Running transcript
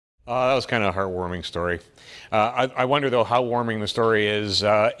That was kind of a heartwarming story. I wonder, though, how warming the story is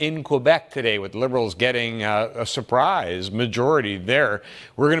in Quebec today, with Liberals getting a surprise majority there.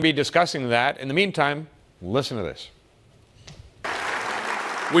 We're going to be discussing that. In the meantime, listen to this.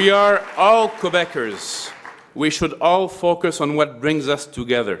 We are all Quebecers. We should all focus on what brings us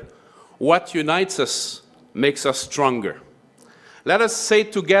together. What unites us makes us stronger. Let us say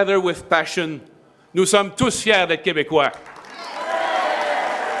together with passion, nous sommes tous fiers d'être Québécois.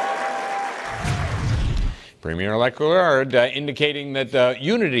 Premier-elect Couillard indicating that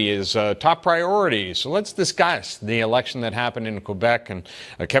unity is a top priority. So let's discuss the election that happened in Quebec. And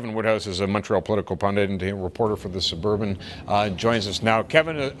Kevin Woodhouse is a Montreal political pundit and a reporter for The Suburban, joins us now.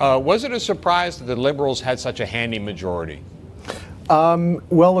 Kevin, was it a surprise that the Liberals had such a handy majority?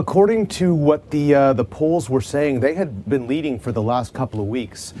 Well, according to what the polls were saying, they had been leading for the last couple of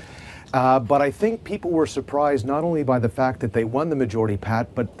weeks. But I think people were surprised not only by the fact that they won the majority,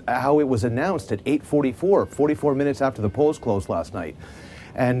 Pat, but how it was announced at 8:44, 44 minutes after the polls closed last night.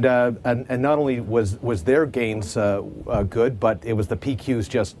 And not only was their gains good, but it was the PQ's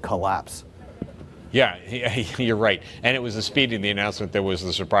just collapse. Yeah, you're right. And it was the speed of the announcement that was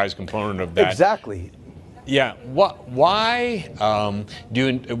the surprise component of that. Exactly. Yeah. Why do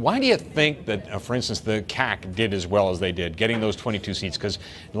you think that, for instance, the CAQ did as well as they did, getting those 22 seats? Because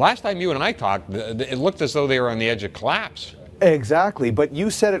last time you and I talked, it looked as though they were on the edge of collapse. Exactly. But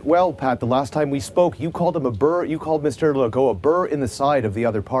you said it well, Pat. The last time we spoke, you called him a burr. You called Mr. Legault a burr in the side of the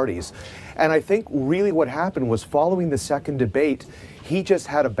other parties. And I think really what happened was, following the second debate, he just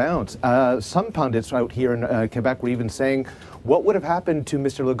had a bounce. Some pundits out here in Quebec were even saying, what would have happened to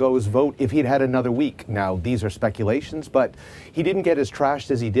Mr. Legault's vote if he'd had another week? Now, these are speculations, but he didn't get as trashed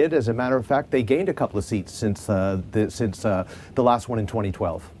as he did. As a matter of fact, they gained a couple of seats since the last one in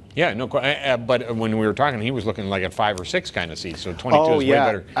 2012. Yeah, no, but when we were talking, he was looking like at 5 or 6 kind of seats, so 22 is way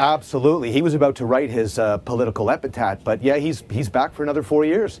better. Absolutely. He was about to write his political epitaph, but yeah, he's back for another 4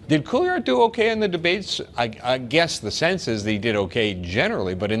 years. Did Couillard do okay in the debates? I guess the sense is that he did okay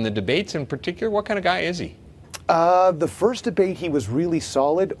generally, but in the debates in particular, what kind of guy is he? The first debate, he was really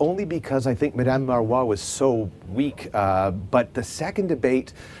solid, only because I think Madame Marois was so weak. But the second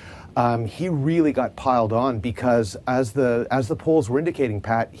debate, he really got piled on, because as the polls were indicating,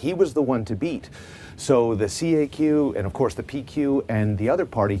 Pat, he was the one to beat. So the CAQ and, of course, the PQ and the other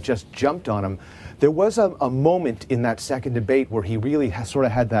party just jumped on him. There was a moment in that second debate where he really sort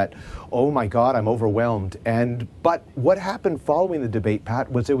of had that, oh my God, I'm overwhelmed. But what happened following the debate,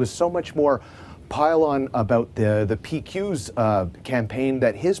 Pat, was it was so much more pile on about the PQ's campaign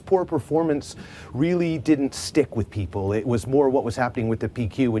that his poor performance really didn't stick with people. It was more what was happening with the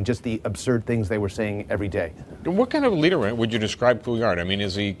PQ and just the absurd things they were saying every day. What kind of leader would you describe Couillard? I mean,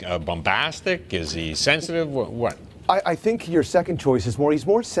 is he bombastic? Is he sensitive? What? I think your second choice is he's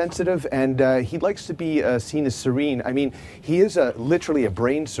more sensitive, and he likes to be seen as serene. I mean, he is literally a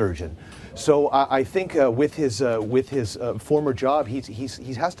brain surgeon. So I think with his former job,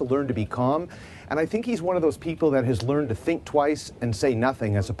 he has to learn to be calm. And I think he's one of those people that has learned to think twice and say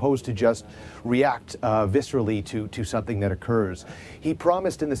nothing, as opposed to just react viscerally to something that occurs. He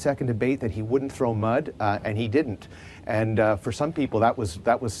promised in the second debate that he wouldn't throw mud, and he didn't. And for some people, that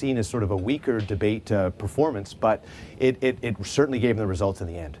was seen as sort of a weaker debate performance, but it certainly gave him the results in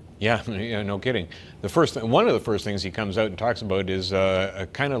the end. Yeah, no kidding. One of the first things he comes out and talks about is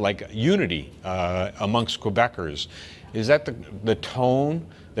kind of like unity amongst Quebecers. Is that the tone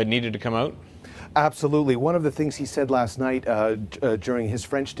that needed to come out? Absolutely. One of the things he said last night during his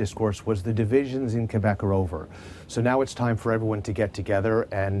French discourse was the divisions in Quebec are over. So now it's time for everyone to get together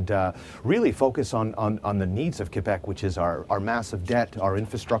and really focus on the needs of Quebec, which is our massive debt, our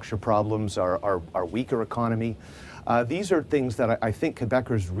infrastructure problems, our weaker economy. These are things that I think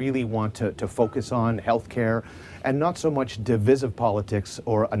Quebecers really want to focus on, healthcare, and not so much divisive politics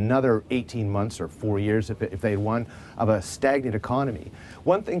or another 18 months or 4 years, if they had won, of a stagnant economy.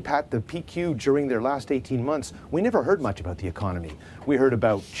 One thing, Pat, the PQ during their last 18 months, we never heard much about the economy. We heard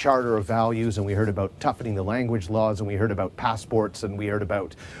about Charter of Values, and we heard about toughening the language laws, and we heard about passports, and we heard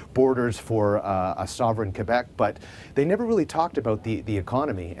about borders for a sovereign Quebec, but they never really talked about the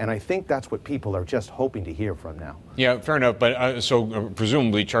economy, and I think that's what people are just hoping to hear from now. Yeah, fair enough, but so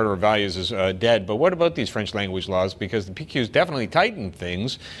presumably Charter of Values is dead, but what about these French language laws? Because the PQ's definitely tightened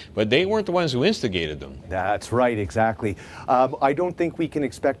things, but they weren't the ones who instigated them. That's right, exactly. I don't think we can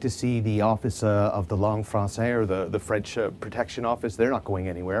expect to see the Office of the Langue Française or the French Protection Office. They're not going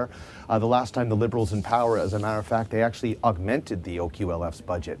anywhere. The last time the Liberals in power, as a matter of fact, they actually augmented the OQLF's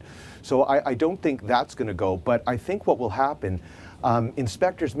budget. So I don't think that's going to go, but I think what will happen,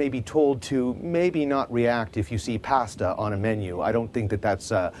 inspectors may be told to maybe not react if you see pasta on a menu. I don't think that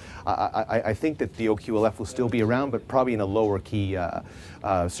that's, I think that the OQLF will still be around, but probably in a lower key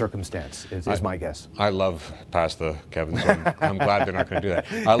circumstance, is my guess. I love pasta, Kevin, so I'm glad they're not going to do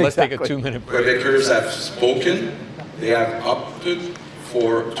that. Let's take a 2-minute break. Quebecers have spoken. They have opted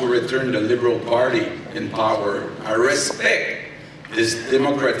to return the Liberal Party in power. I respect this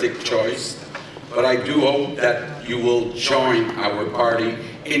democratic choice, but I do hope that you will join our party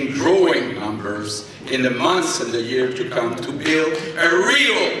in growing numbers in the months and the year to come to build a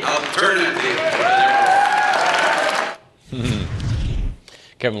real alternative.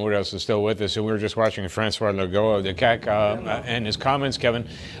 Kevin Woodhouse is still with us, and we were just watching Francois Legault of the CAQ and his comments, Kevin.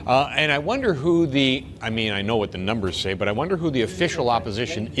 And I wonder who I know what the numbers say, but I wonder who the official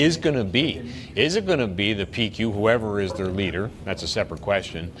opposition is going to be. Is it going to be the PQ, whoever is their leader? That's a separate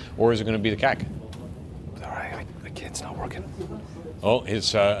question. Or is it going to be the CAQ? All right, the kid's not working. Oh,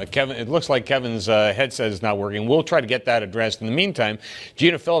 Kevin. It looks like Kevin's headset is not working. We'll try to get that addressed. In the meantime,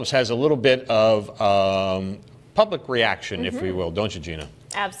 Gina Phillips has a little bit of public reaction, if we will, don't you, Gina?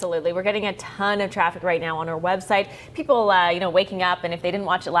 Absolutely. We're getting a ton of traffic right now on our website. People, waking up, and if they didn't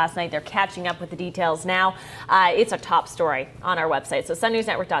watch it last night, they're catching up with the details now. It's a top story on our website. So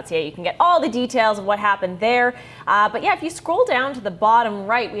sunnewsnetwork.ca, you can get all the details of what happened there. But yeah, if you scroll down to the bottom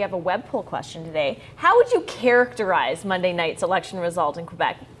right, we have a web poll question today. How would you characterize Monday night's election result in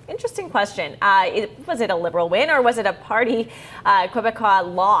Quebec? Interesting question. Was it a Liberal win, or was it a Parti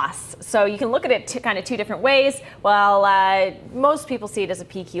Québécois loss? So you can look at it kind of two different ways. Well, most people see it as a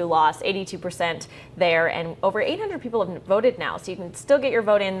PQ loss, 82% there, and over 800 people have voted now. So you can still get your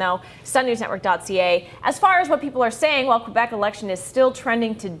vote in, though. sunnewsnetwork.ca. As far as what people are saying, well, Quebec election is still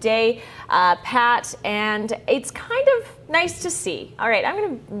trending today, Pat, and it's kind of nice to see. All right, I'm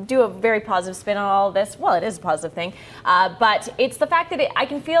going to do a very positive spin on all of this. Well, it is a positive thing, but it's the fact that I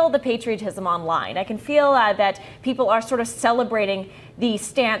can feel the patriotism online. I can feel that people are sort of celebrating the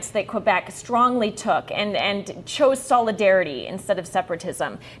stance that Quebec strongly took and chose solidarity instead of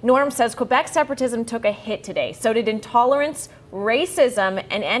separatism. Norm says Quebec separatism took a hit today. So did intolerance, racism,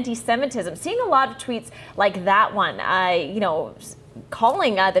 and anti-Semitism. Seeing a lot of tweets like that one,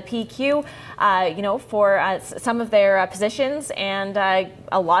 calling the PQ, for some of their positions, and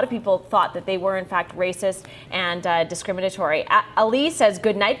a lot of people thought that they were in fact racist and discriminatory. Ali says,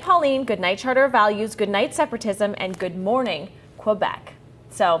 "Good night, Pauline. Good night, Charter of Values. Good night, separatism, and good morning, Quebec."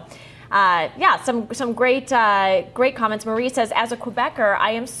 So. Some great comments. Marie says, "As a Quebecer,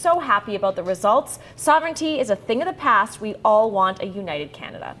 I am so happy about the results. Sovereignty is a thing of the past. We all want a united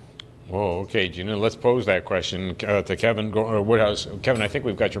Canada." Oh, okay, Gina, let's pose that question to Kevin Woodhouse. Kevin, I think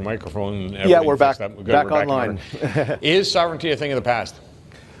we've got your microphone. Yeah, we're back online. Is sovereignty a thing of the past?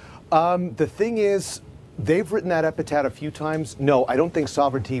 The thing is, they've written that epitaph a few times. No, I don't think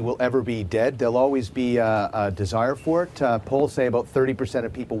sovereignty will ever be dead. There'll always be a desire for it. Polls say about 30%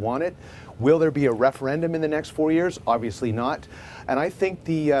 of people want it. Will there be a referendum in the next 4 years? Obviously not. And I think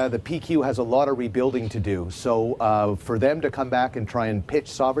the PQ has a lot of rebuilding to do. So for them to come back and try and pitch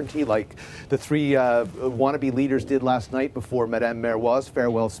sovereignty like the three wannabe leaders did last night before Madame Marois'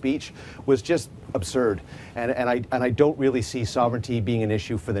 farewell speech was just absurd. And I don't really see sovereignty being an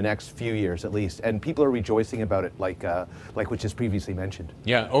issue for the next few years at least. And people are rejoicing about it, like which is previously mentioned.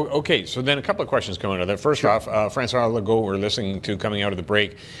 Yeah. Okay. So then a couple of questions coming out of that. First off, Francois Legault, we're listening to coming out of the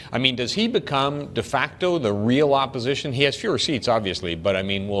break. I mean, does he become de facto the real opposition? He has fewer seats, obviously, but I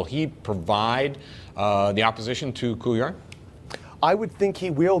mean, will he provide the opposition to Couillard? I would think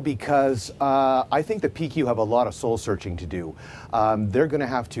he will, because I think the PQ have a lot of soul searching to do. They're going to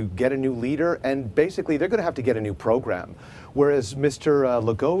have to get a new leader, and basically they're going to have to get a new program. Whereas Mr.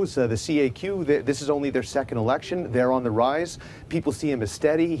 Legault's, the CAQ, this is only their second election. They're on the rise. People see him as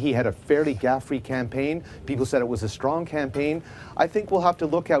steady. He had a fairly gaffe-free campaign. People said it was a strong campaign. I think we'll have to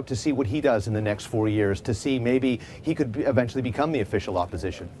look out to see what he does in the next 4 years to see maybe he could eventually become the official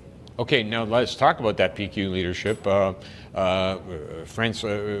opposition. Okay, now let's talk about that PQ leadership. France,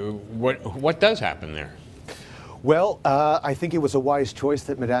 what does happen there? Well, I think it was a wise choice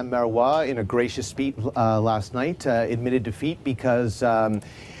that Madame Marois, in a gracious speech last night, admitted defeat, because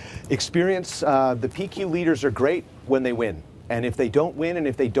experience, the PQ leaders are great when they win. And if they don't win and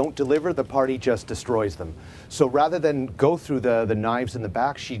if they don't deliver, the party just destroys them. So rather than go through the knives in the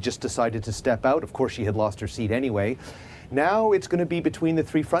back, she just decided to step out. Of course, she had lost her seat anyway. Now it's going to be between the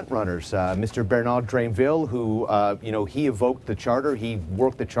three frontrunners. Mr. Bernard Drainville, who, he evoked the charter. He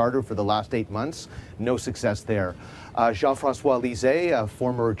worked the charter for the last 8 months. No success there. Jean-François Lisée, a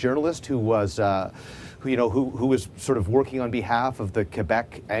former journalist who was who was sort of working on behalf of the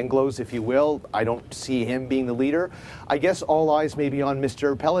Quebec Anglos, if you will. I don't see him being the leader. I guess all eyes may be on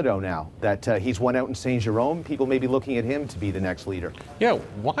Mr. Pellado now, that he's won out in Saint-Jérôme. People may be looking at him to be the next leader. Yeah,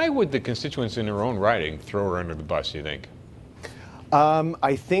 why would the constituents in their own riding throw her under the bus, do you think?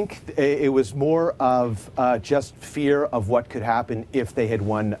 I think it was more of just fear of what could happen if they had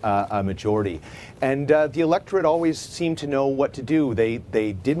won a majority. And the electorate always seemed to know what to do. They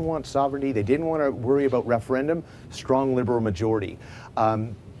didn't want sovereignty. They didn't want to worry about referendum. Strong Liberal majority.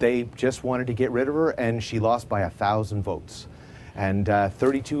 They just wanted to get rid of her, and she lost by 1,000 votes. And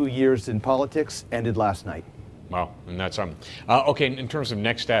 32 years in politics ended last night. Wow, and that's okay. In terms of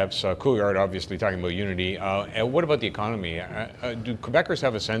next steps, Couillard obviously talking about unity. What about the economy? Do Quebecers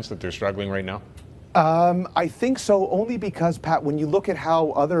have a sense that they're struggling right now? I think so, only because, Pat, when you look at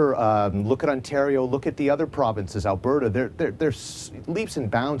how look at Ontario, look at the other provinces, Alberta, they're leaps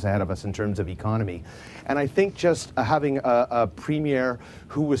and bounds ahead of us in terms of economy. And I think just having a premier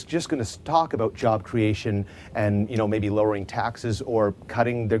who was just going to talk about job creation and, maybe lowering taxes or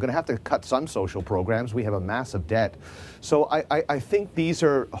cutting, they're going to have to cut some social programs. We have a massive debt. So I think these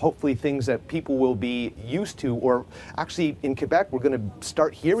are hopefully things that people will be used to, or actually in Quebec, we're going to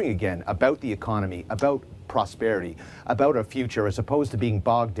start hearing again about the economy, about prosperity, about a future, as opposed to being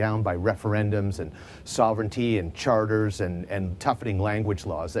bogged down by referendums and sovereignty and charters and toughening language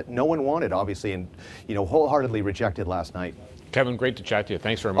laws that no one wanted, obviously, and wholeheartedly rejected last night. Kevin, great to chat to you.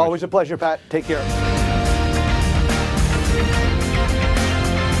 Thanks very much. Always a pleasure, Pat. Take care.